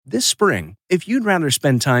This spring, if you'd rather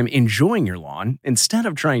spend time enjoying your lawn instead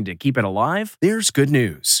of trying to keep it alive, there's good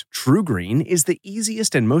news. True Green is the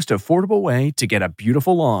easiest and most affordable way to get a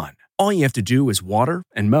beautiful lawn. All you have to do is water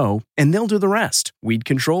and mow, and they'll do the rest. Weed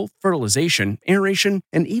control, fertilization, aeration,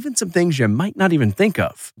 and even some things you might not even think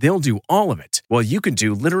of. They'll do all of it, while you can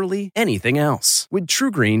do literally anything else. With True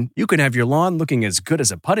Green, you can have your lawn looking as good as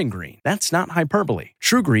a putting green. That's not hyperbole.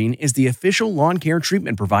 True Green is the official lawn care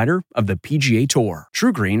treatment provider of the PGA Tour.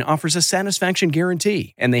 True Green offers a satisfaction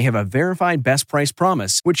guarantee, and they have a verified best price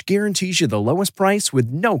promise, which guarantees you the lowest price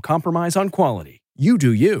with no compromise on quality. You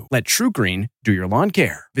do you. Let True Green do your lawn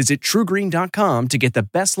care. Visit truegreen.com to get the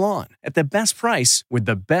best lawn at the best price with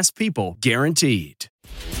the best people guaranteed.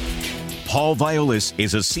 Paul Violas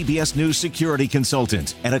is a CBS News security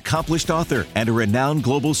consultant, an accomplished author, and a renowned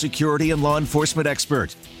global security and law enforcement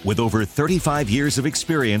expert. With over 35 years of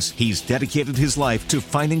experience, he's dedicated his life to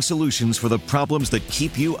finding solutions for the problems that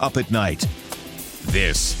keep you up at night.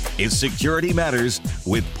 This is Security Matters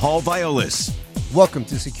with Paul Violas. Welcome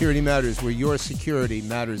to Security Matters, where your security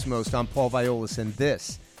matters most. I'm Paul Violas, and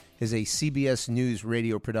this is a CBS News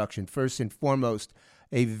radio production. First and foremost,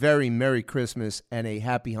 a very Merry Christmas and a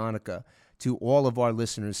Happy Hanukkah to all of our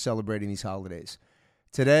listeners celebrating these holidays.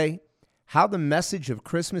 Today, how the message of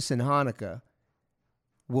Christmas and Hanukkah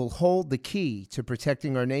will hold the key to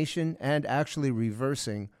protecting our nation and actually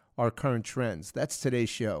reversing our current trends. That's today's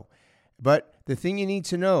show. But the thing you need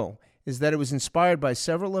to know is that it was inspired by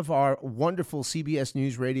several of our wonderful CBS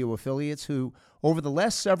News radio affiliates who, over the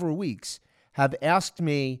last several weeks, have asked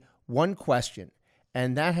me one question,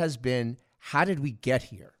 and that has been, how did we get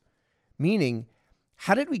here? Meaning,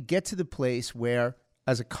 how did we get to the place where,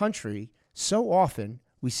 as a country, so often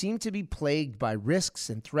we seem to be plagued by risks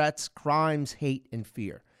and threats, crimes, hate, and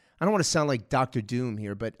fear? I don't want to sound like Dr. Doom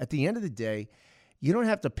here, but at the end of the day, you don't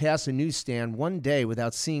have to pass a newsstand one day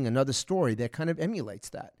without seeing another story that kind of emulates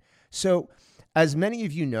that. So, as many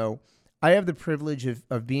of you know, I have the privilege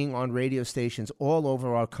of being on radio stations all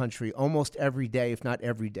over our country almost every day, if not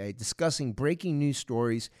every day, discussing breaking news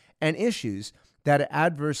stories and issues that are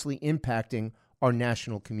adversely impacting our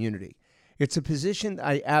national community. It's a position that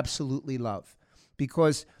I absolutely love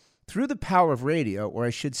because through the power of radio, or I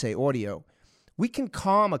should say audio, we can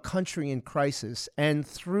calm a country in crisis and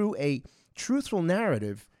through a truthful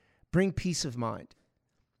narrative, bring peace of mind.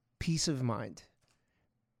 Peace of mind.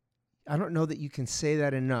 I don't know that you can say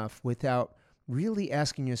that enough without really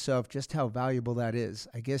asking yourself just how valuable that is.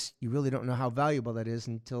 I guess you really don't know how valuable that is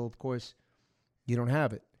until, of course, you don't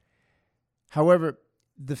have it. However,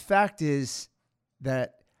 the fact is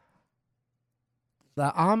that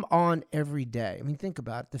I'm on every day. I mean, think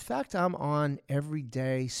about it. The fact I'm on every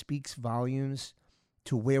day speaks volumes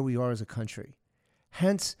to where we are as a country.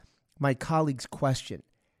 Hence, my colleague's question,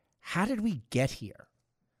 how did we get here?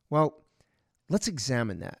 Well, let's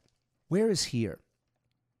examine that. Where is here?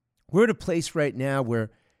 We're at a place right now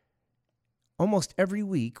where almost every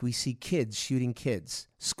week we see kids shooting kids,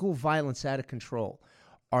 school violence out of control.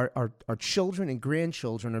 Our children and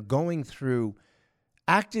grandchildren are going through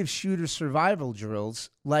active shooter survival drills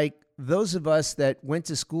like those of us that went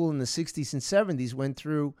to school in the 60s and 70s went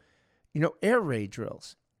through, air raid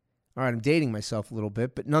drills. All right, I'm dating myself a little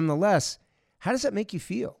bit, but nonetheless, how does that make you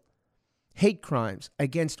feel? Hate crimes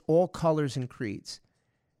against all colors and creeds.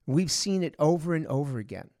 We've seen it over and over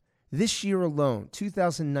again. This year alone,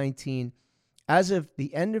 2019, as of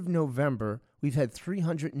the end of November, we've had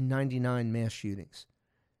 399 mass shootings.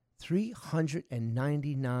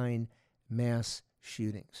 399 mass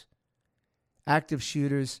shootings. Active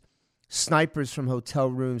shooters, snipers from hotel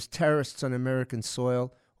rooms, terrorists on American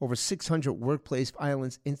soil, over 600 workplace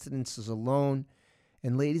violence incidences alone.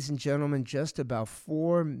 And ladies and gentlemen, just about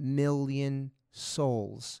 4 million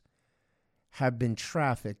souls have been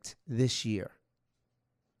trafficked this year.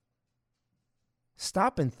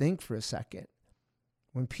 Stop and think for a second.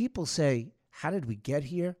 When people say, how did we get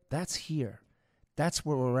here? That's here. That's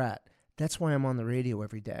where we're at. That's why I'm on the radio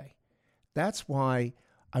every day. That's why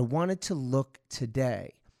I wanted to look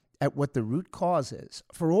today at what the root cause is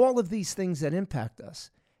for all of these things that impact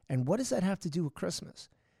us. And what does that have to do with Christmas?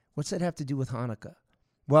 What's that have to do with Hanukkah?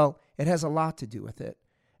 Well, it has a lot to do with it.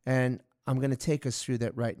 And I'm going to take us through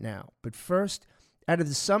that right now. But first, out of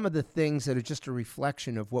some of the things that are just a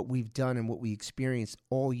reflection of what we've done and what we experienced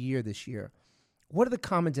all year this year, what are the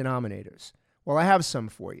common denominators? Well, I have some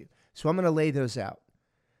for you. So I'm going to lay those out.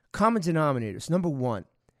 Common denominators. Number one,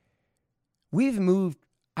 we've moved,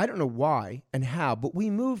 I don't know why and how, but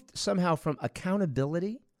we moved somehow from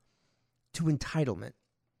accountability to entitlement.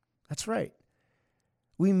 That's right.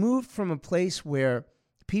 We moved from a place where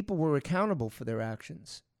people were accountable for their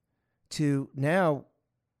actions to now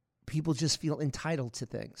people just feel entitled to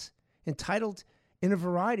things, entitled in a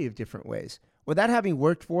variety of different ways. Without having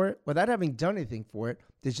worked for it, without having done anything for it,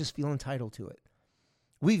 they just feel entitled to it.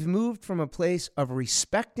 We've moved from a place of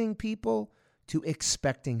respecting people to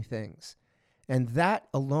expecting things. And that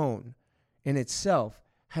alone in itself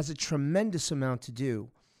has a tremendous amount to do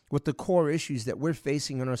with the core issues that we're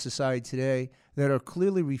facing in our society today that are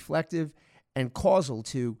clearly reflective and causal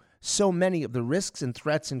to so many of the risks and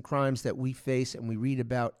threats and crimes that we face and we read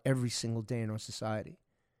about every single day in our society.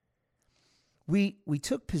 We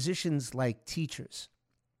took positions like teachers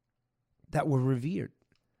that were revered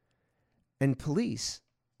and police,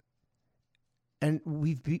 and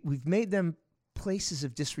we've made them places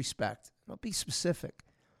of disrespect. I'll be specific.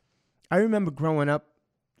 I remember growing up,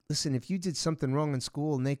 listen, if you did something wrong in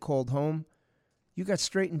school and they called home, you got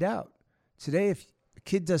straightened out. Today, if a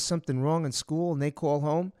kid does something wrong in school and they call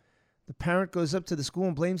home, the parent goes up to the school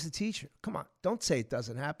and blames the teacher. Come on, don't say it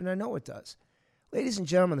doesn't happen. I know it does. Ladies and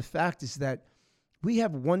gentlemen, the fact is that we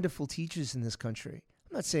have wonderful teachers in this country.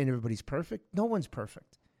 I'm not saying everybody's perfect. No one's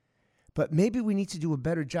perfect. But maybe we need to do a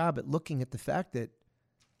better job at looking at the fact that,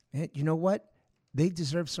 man, you know what? They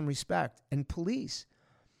deserve some respect. And police,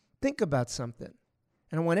 think about something.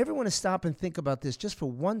 And I want everyone to stop and think about this just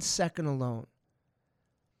for 1 second alone.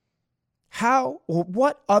 How or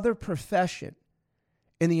what other profession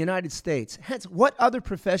in the United States, hence what other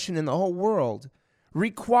profession in the whole world,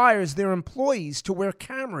 requires their employees to wear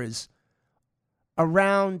cameras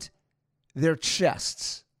around their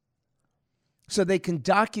chests so they can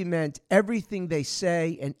document everything they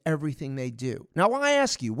say and everything they do? Now, I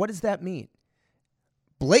ask you, what does that mean?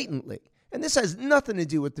 Blatantly. And this has nothing to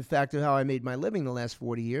do with the fact of how I made my living the last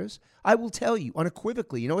 40 years. I will tell you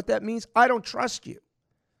unequivocally, you know what that means? I don't trust you.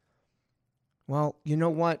 Well, you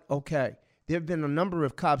know what? Okay. There have been a number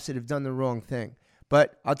of cops that have done the wrong thing.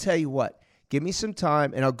 But I'll tell you what. Give me some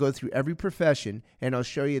time and I'll go through every profession and I'll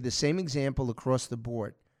show you the same example across the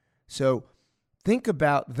board. So think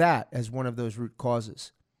about that as one of those root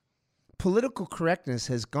causes. Political correctness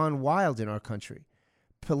has gone wild in our country.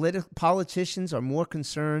 Politicians are more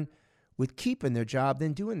concerned with keeping their job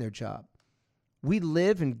than doing their job. We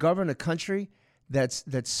live and govern a country that's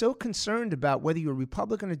so concerned about whether you're a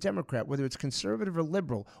Republican or Democrat, whether it's conservative or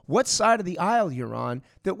liberal, what side of the aisle you're on,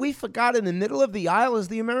 that we forgot in the middle of the aisle is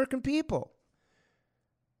the American people.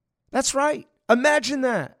 That's right. Imagine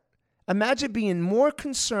that. Imagine being more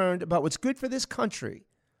concerned about what's good for this country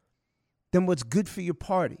than what's good for your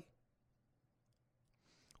party.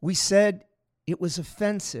 We said it was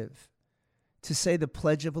offensive to say the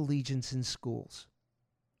Pledge of Allegiance in schools.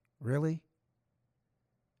 Really?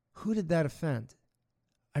 Who did that offend?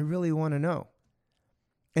 I really want to know.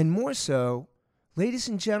 And more so, ladies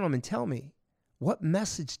and gentlemen, tell me, what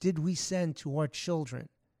message did we send to our children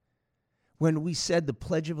when we said the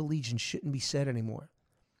Pledge of Allegiance shouldn't be said anymore?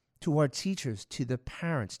 To our teachers, to the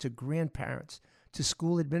parents, to grandparents, to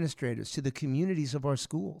school administrators, to the communities of our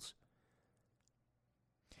schools.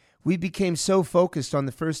 We became so focused on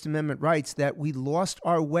the First Amendment rights that we lost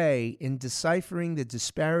our way in deciphering the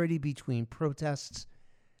disparity between protests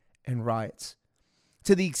and riots,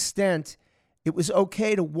 to the extent it was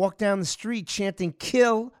okay to walk down the street chanting,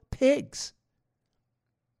 "Kill pigs."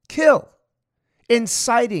 Kill.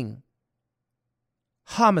 Inciting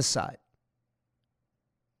homicide.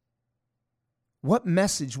 What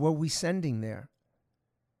message were we sending there?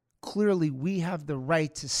 Clearly, we have the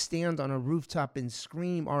right to stand on a rooftop and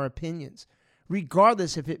scream our opinions,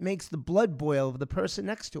 regardless if it makes the blood boil of the person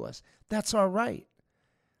next to us. That's our right.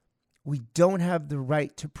 We don't have the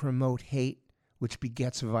right to promote hate, which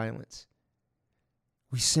begets violence.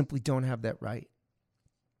 We simply don't have that right.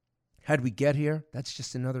 How'd we get here? That's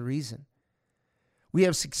just another reason. We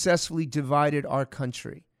have successfully divided our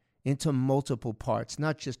country into multiple parts,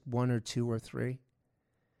 not just one or two or three,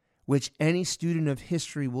 which any student of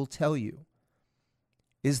history will tell you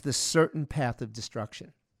is the certain path of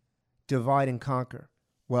destruction. Divide and conquer.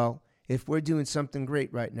 Well, if we're doing something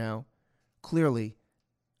great right now, clearly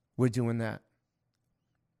we're doing that.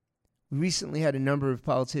 We recently had a number of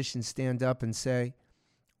politicians stand up and say,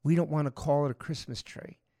 we don't want to call it a Christmas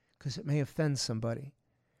tree because it may offend somebody.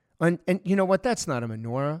 And you know what? That's not a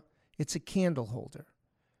menorah. It's a candle holder.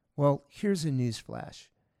 Well, here's a news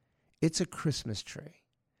flash. It's a Christmas tree.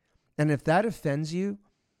 And if that offends you,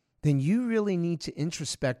 then you really need to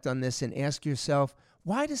introspect on this and ask yourself,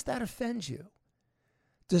 why does that offend you?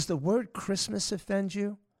 Does the word Christmas offend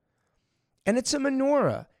you? And it's a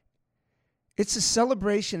menorah. It's a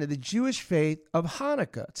celebration of the Jewish faith of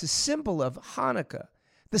Hanukkah. It's a symbol of Hanukkah,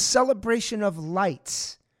 the celebration of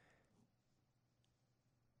lights.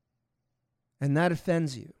 And that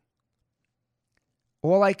offends you.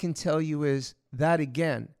 All I can tell you is that,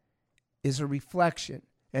 again, is a reflection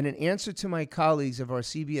and an answer to my colleagues of our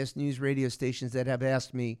CBS News radio stations that have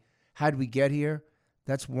asked me, how did we get here?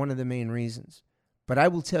 That's one of the main reasons. But I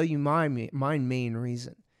will tell you my main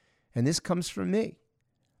reason, and this comes from me.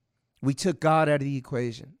 We took God out of the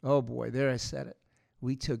equation. Oh boy, there I said it.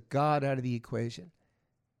 We took God out of the equation.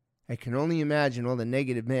 I can only imagine all the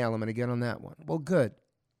negative mail I'm going to get on that one. Well, good.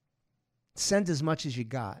 Send as much as you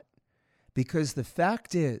got. Because the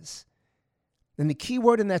fact is, and the key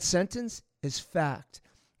word in that sentence is fact.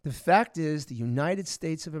 The fact is the United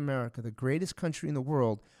States of America, the greatest country in the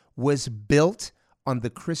world, was built on the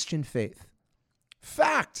Christian faith.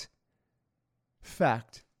 Fact.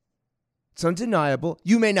 Fact. It's undeniable.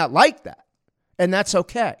 You may not like that, and that's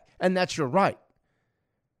okay, and that's your right.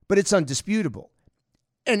 But it's undisputable.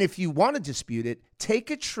 And if you want to dispute it, take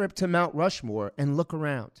a trip to Mount Rushmore and look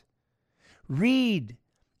around. Read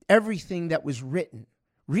everything that was written.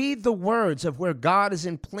 Read the words of where God is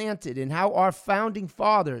implanted and how our founding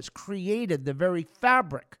fathers created the very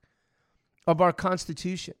fabric of our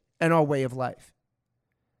Constitution and our way of life.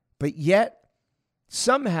 But yet,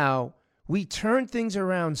 somehow, we turned things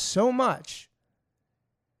around so much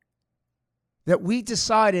that we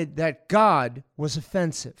decided that God was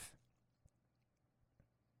offensive.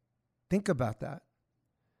 Think about that.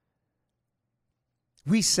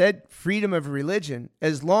 We said freedom of religion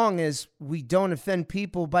as long as we don't offend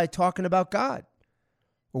people by talking about God.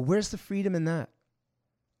 Well, where's the freedom in that?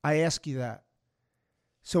 I ask you that.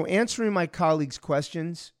 So answering my colleagues'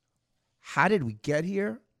 questions, how did we get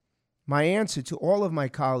here? My answer to all of my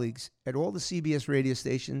colleagues at all the CBS radio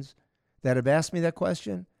stations that have asked me that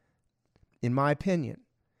question, in my opinion,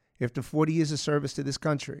 after 40 years of service to this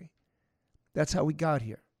country, that's how we got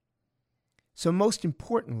here. So most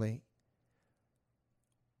importantly,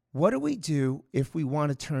 what do we do if we want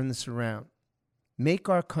to turn this around? Make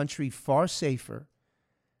our country far safer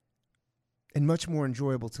and much more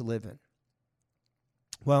enjoyable to live in.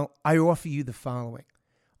 Well, I offer you the following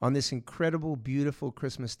on this incredible, beautiful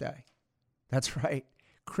Christmas day. That's right,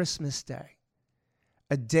 Christmas Day.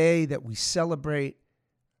 A day that we celebrate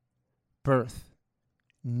birth,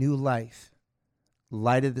 new life,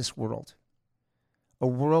 light of this world. A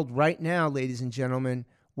world right now, ladies and gentlemen,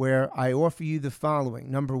 where I offer you the following.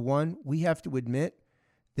 Number one, we have to admit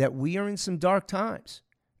that we are in some dark times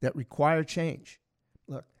that require change.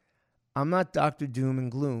 Look, I'm not Dr. Doom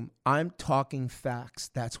and Gloom. I'm talking facts.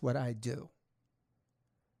 That's what I do.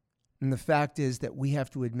 And the fact is that we have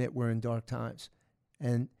to admit we're in dark times.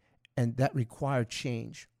 And that require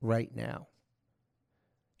change right now.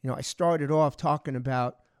 You know, I started off talking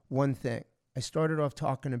about one thing. I started off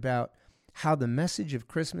talking about how the message of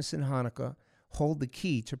Christmas and Hanukkah hold the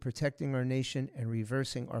key to protecting our nation and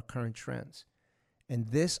reversing our current trends. And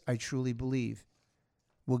this, I truly believe,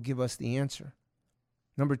 will give us the answer.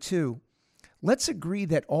 Number two, let's agree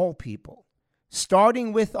that all people,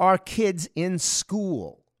 starting with our kids in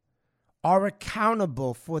school, are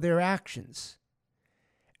accountable for their actions,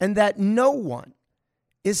 and that no one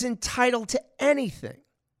is entitled to anything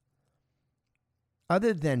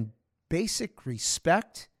other than basic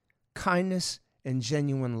respect, kindness, and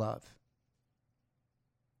genuine love.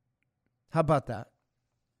 How about that?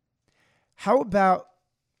 How about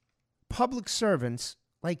public servants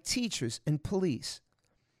like teachers and police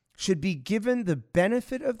should be given the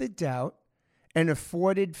benefit of the doubt and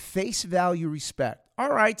afforded face value respect?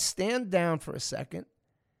 All right, stand down for a second.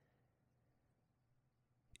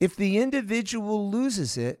 If the individual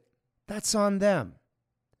loses it, that's on them.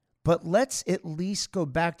 But let's at least go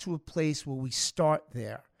back to a place where we start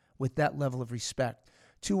there with that level of respect.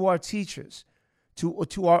 To our teachers,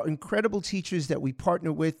 to our incredible teachers that we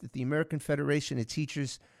partner with at the American Federation of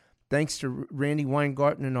Teachers, thanks to Randy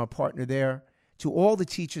Weingarten and our partner there, to all the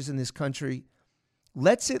teachers in this country,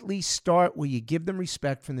 let's at least start where you give them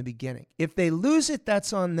respect from the beginning. If they lose it,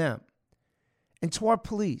 that's on them. And to our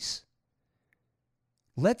police,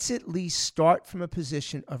 let's at least start from a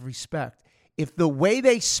position of respect. If the way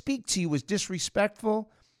they speak to you is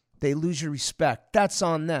disrespectful, they lose your respect. That's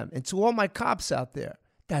on them. And to all my cops out there,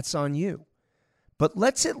 that's on you. But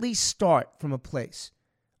let's at least start from a place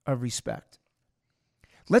of respect.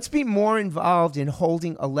 Let's be more involved in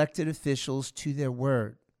holding elected officials to their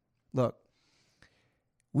word. Look,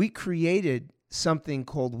 we created something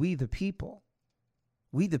called We the People.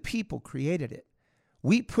 We the people created it.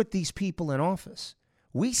 We put these people in office.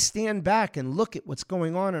 We stand back and look at what's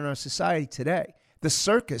going on in our society today. The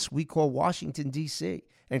circus we call Washington, D.C.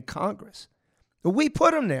 and Congress. But we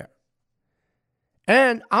put them there.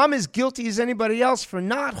 And I'm as guilty as anybody else for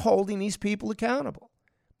not holding these people accountable.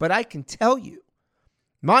 But I can tell you,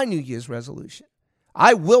 my New Year's resolution,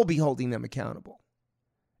 I will be holding them accountable.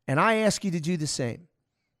 And I ask you to do the same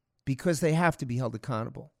because they have to be held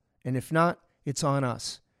accountable. And if not, it's on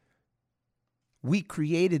us. We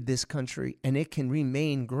created this country and it can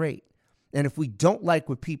remain great. And if we don't like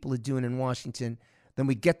what people are doing in Washington, then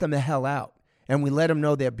we get them the hell out and we let them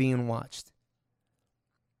know they're being watched.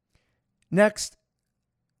 Next,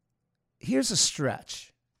 here's a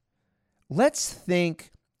stretch. Let's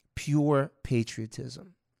think pure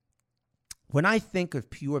patriotism. When I think of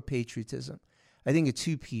pure patriotism, I think of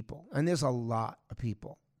two people, and there's a lot of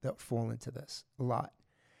people that fall into this, a lot.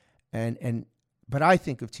 But I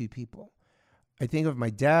think of two people. I think of my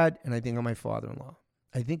dad and I think of my father-in-law.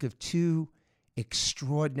 I think of two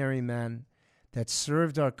extraordinary men that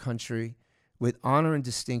served our country with honor and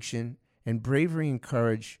distinction and bravery and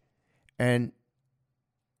courage. And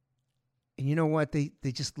you know what? They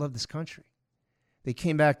just love this country. They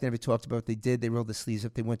came back, they never talked about what they did. They rolled their sleeves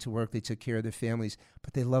up. They went to work. They took care of their families.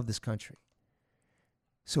 But they love this country.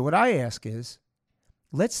 So what I ask is,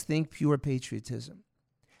 let's think pure patriotism.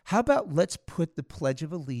 How about let's put the Pledge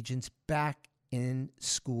of Allegiance back in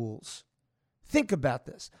schools? Think about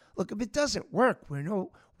this. Look, if it doesn't work, we're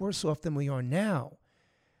no worse off than we are now.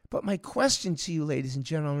 But my question to you, ladies and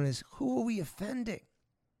gentlemen, is who are we offending?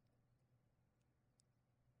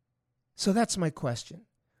 So that's my question.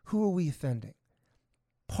 Who are we offending?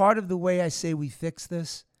 Part of the way I say we fix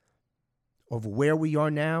this, of where we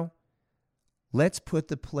are now, let's put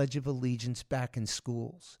the Pledge of Allegiance back in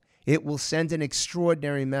schools. It will send an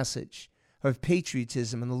extraordinary message of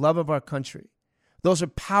patriotism and the love of our country. Those are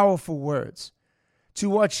powerful words.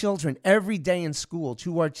 To our children every day in school,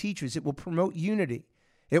 to our teachers, it will promote unity.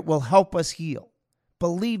 It will help us heal.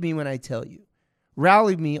 Believe me when I tell you.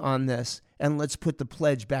 Rally me on this, and let's put the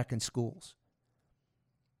pledge back in schools.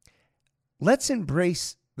 Let's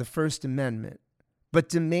embrace the First Amendment, but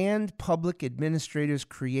demand public administrators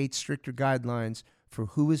create stricter guidelines for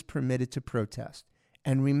who is permitted to protest.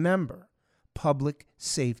 And remember, public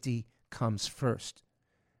safety comes first.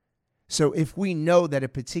 So if we know that a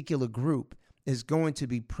particular group is going to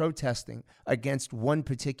be protesting against one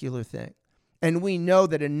particular thing, and we know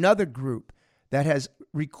that another group that has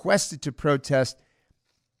requested to protest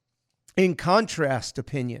in contrast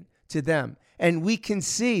opinion to them, and we can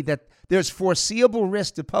see that there's foreseeable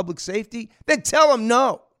risk to public safety, then tell them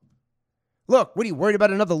no. Look, what are you worried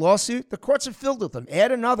about, another lawsuit? The courts are filled with them.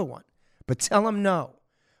 Add another one. But tell them no.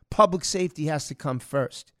 Public safety has to come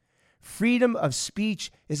first. Freedom of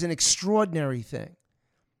speech is an extraordinary thing,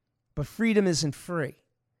 but freedom isn't free.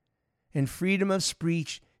 And freedom of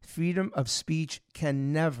speech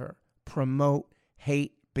can never promote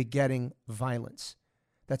hate begetting violence.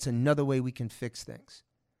 That's another way we can fix things.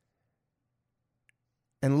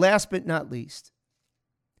 And last but not least,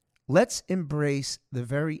 let's embrace the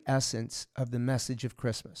very essence of the message of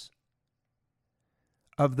Christmas,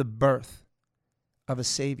 of the birth of a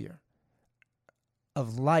Savior,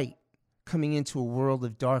 of light coming into a world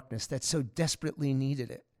of darkness that so desperately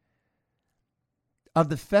needed it. Of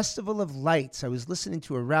the Festival of Lights, I was listening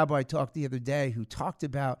to a rabbi talk the other day who talked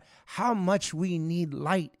about how much we need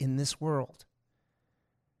light in this world.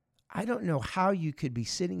 I don't know how you could be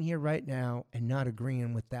sitting here right now and not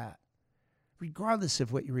agreeing with that, regardless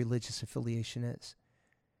of what your religious affiliation is.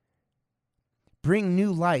 Bring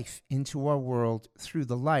new life into our world through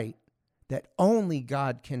the light that only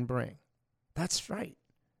God can bring. That's right.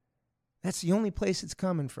 That's the only place it's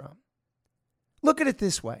coming from. Look at it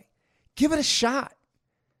this way. Give it a shot.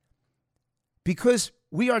 Because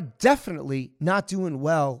we are definitely not doing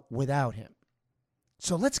well without him.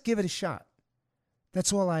 So let's give it a shot.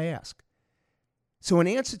 That's all I ask. So in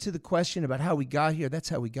answer to the question about how we got here, that's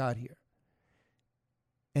how we got here.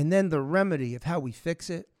 And then the remedy of how we fix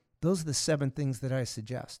it, those are the 7 things that I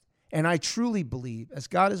suggest. And I truly believe, as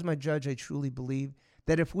God is my judge, I truly believe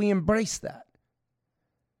that if we embrace that,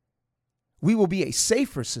 we will be a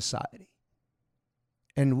safer society.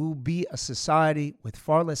 And we'll be a society with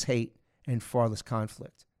far less hate and far less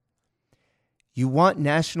conflict. You want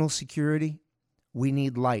national security? We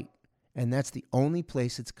need light. And that's the only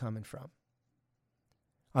place it's coming from.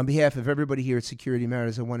 On behalf of everybody here at Security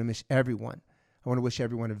Matters, I want to wish everyone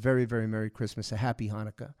a very, very Merry Christmas, a Happy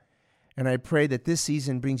Hanukkah. And I pray that this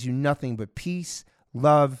season brings you nothing but peace,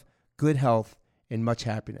 love, good health, and much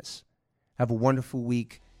happiness. Have a wonderful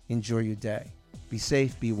week. Enjoy your day. Be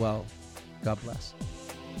safe, be well. God bless.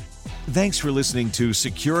 Thanks for listening to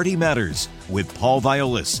Security Matters with Paul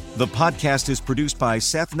Violas. The podcast is produced by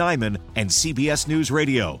Seth Nyman and CBS News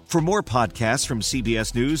Radio. For more podcasts from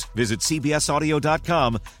CBS News, visit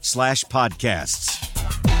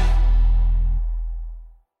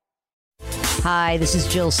cbsaudio.com/podcasts. Hi, this is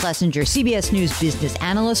Jill Schlesinger, CBS News business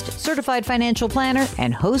analyst, certified financial planner,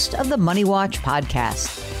 and host of the Money Watch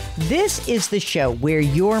podcast. This is the show where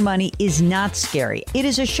your money is not scary. It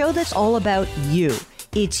is a show that's all about you.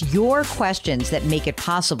 It's your questions that make it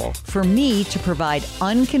possible for me to provide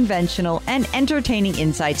unconventional and entertaining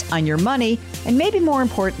insights on your money, and maybe more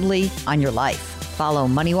importantly, on your life. Follow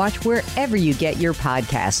Money Watch wherever you get your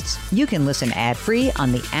podcasts. You can listen ad-free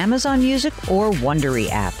on the Amazon Music or Wondery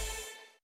app.